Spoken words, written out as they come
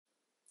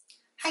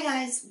Hi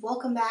guys,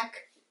 welcome back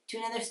to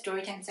another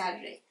Storytime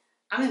Saturday.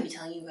 I'm going to be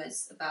telling you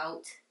guys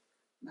about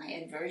my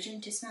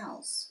aversion to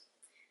smells.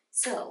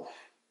 So,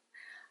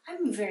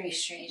 I'm very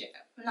strange,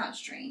 not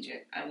strange,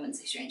 I wouldn't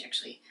say strange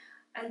actually.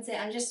 I would say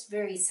I'm just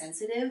very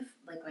sensitive,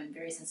 I'm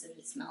very sensitive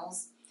to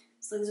smells.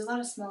 So there's a lot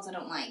of smells I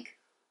don't like.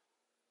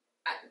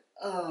 I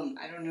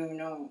don't even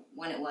know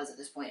when it was at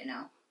this point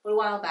now, but a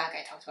while back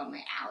I talked about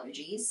my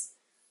allergies.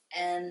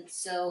 And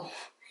so,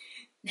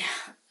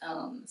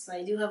 so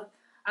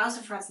I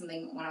also forgot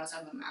something when I was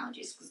talking about my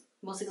allergies,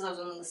 mostly because I was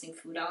only listing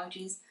food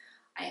allergies.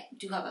 I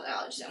do have other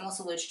allergies. I'm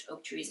also allergic to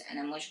oak trees, and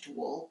I'm allergic to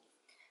wool,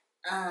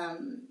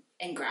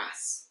 and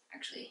grass.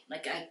 Actually, I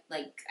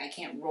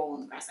can't roll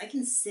in the grass. I can't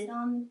really sit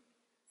on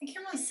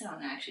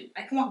it. Actually,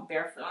 I can walk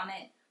barefoot on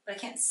it, but I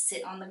can't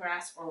sit on the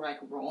grass or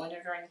roll in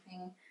it or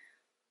anything,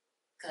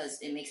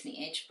 because it makes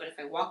me itch. But if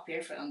I walk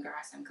barefoot on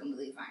grass, I'm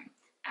completely fine.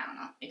 I don't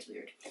know. It's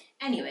weird.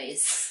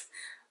 Anyways,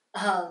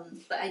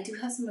 but I do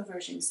have some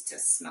aversions to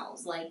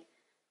smells,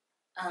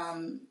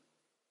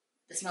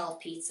 the smell of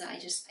pizza. I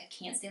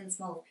can't stand the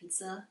smell of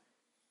pizza.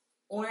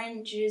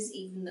 Oranges,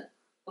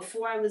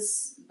 before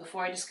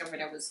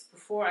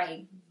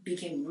I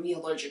became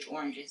re-allergic to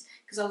oranges,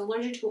 because I was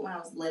allergic to it when I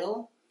was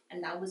little,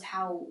 and that was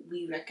how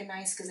we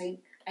recognized, because I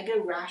get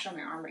a rash on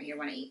my arm right here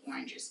when I eat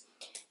oranges.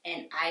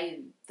 And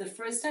the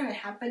first time it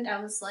happened,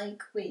 I was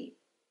like, wait,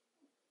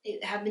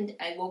 it happened,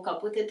 I woke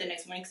up with it the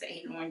next morning because I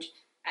ate an orange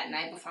at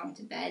night before I went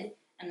to bed,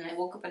 and then I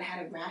woke up and I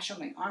had a rash on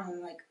my arm, and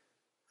I'm like,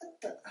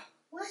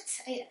 what?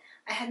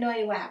 I had no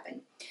idea what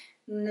happened.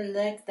 And then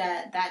later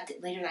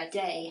that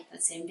day,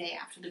 that same day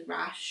after the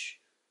rash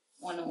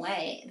went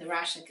away, the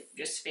rash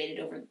just faded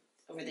over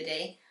the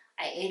day.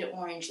 I ate an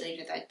orange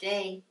later that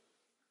day,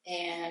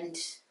 and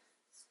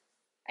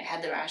I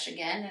had the rash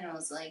again, and I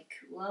was like,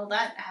 well,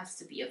 that has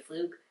to be a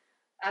fluke.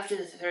 After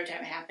the third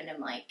time it happened,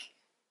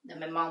 then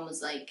my mom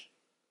was like,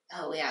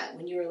 oh yeah,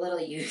 when you were little,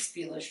 you used to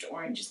be allergic to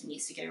oranges and you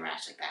used to get a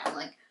rash like that. I'm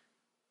like,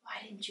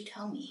 why didn't you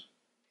tell me?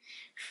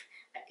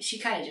 She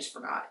kind of just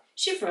forgot.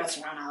 She forgets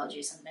around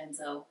allergies sometimes,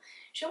 though.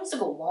 She almost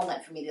took a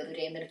walnut from me the other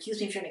day and then accused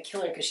me of trying to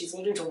kill her because she's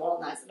allergic to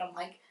walnuts. And I'm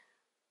like,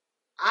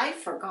 I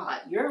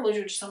forgot. You're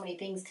allergic to so many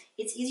things.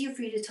 It's easier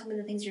for you to tell me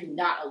the things you're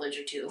not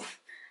allergic to.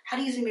 How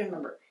do you even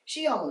remember?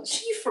 She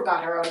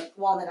forgot her own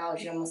walnut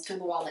allergy and almost took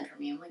the walnut from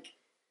me. I'm like,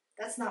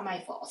 that's not my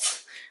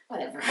fault.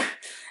 Whatever.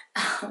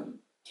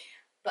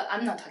 But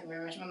I'm not talking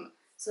very much.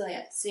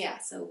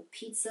 So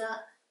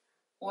pizza,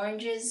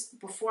 oranges.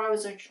 Before I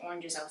was allergic to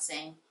oranges, I was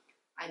saying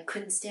I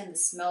couldn't stand the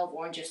smell of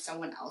orange if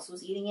someone else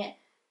was eating it.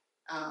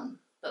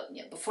 But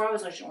yeah, before I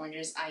was allergic to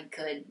oranges, I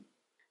could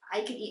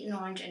eat an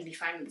orange and be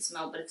fine with the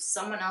smell. But if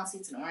someone else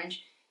eats an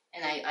orange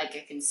and I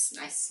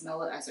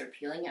smell it as they're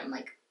peeling it, I'm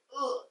like,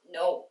 oh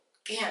no,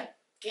 can't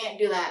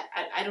do that.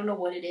 I don't know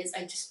what it is.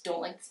 I just don't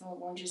like the smell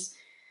of oranges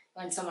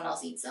when someone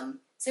else eats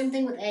them. Same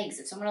thing with eggs.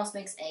 If someone else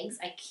makes eggs,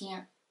 I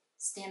can't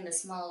stand the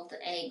smell of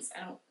the eggs.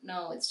 I don't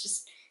know.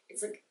 It's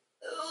like,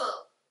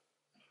 ugh.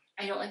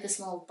 I don't like the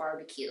smell of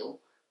barbecue.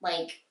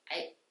 I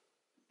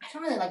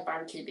don't really like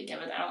barbecue to begin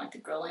with. I don't like the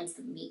grill lines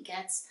the meat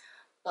gets.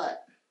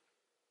 But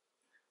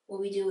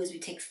what we do is we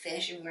take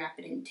fish and we wrap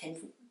it in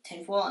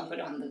tinfoil and put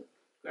it on the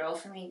grill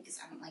for me because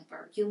I don't like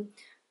barbecue.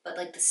 But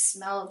the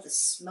smell of the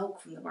smoke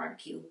from the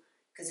barbecue,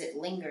 because it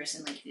lingers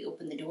and if you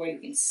open the door,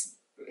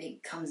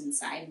 it comes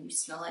inside and you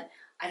smell it.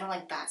 I don't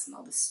like that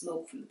smell, the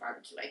smoke from the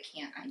barbecue. I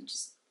can't.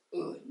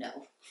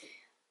 No.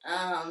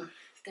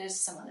 There's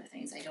some other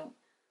things I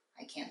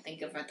can't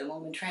think of at the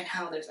moment right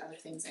now. There's other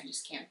things I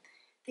just can't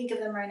think of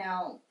them right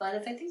now. But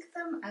if I think of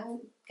them, I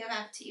will get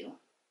back to you.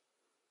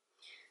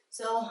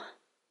 So,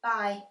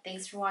 bye.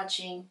 Thanks for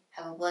watching.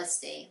 Have a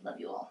blessed day. Love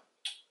you all.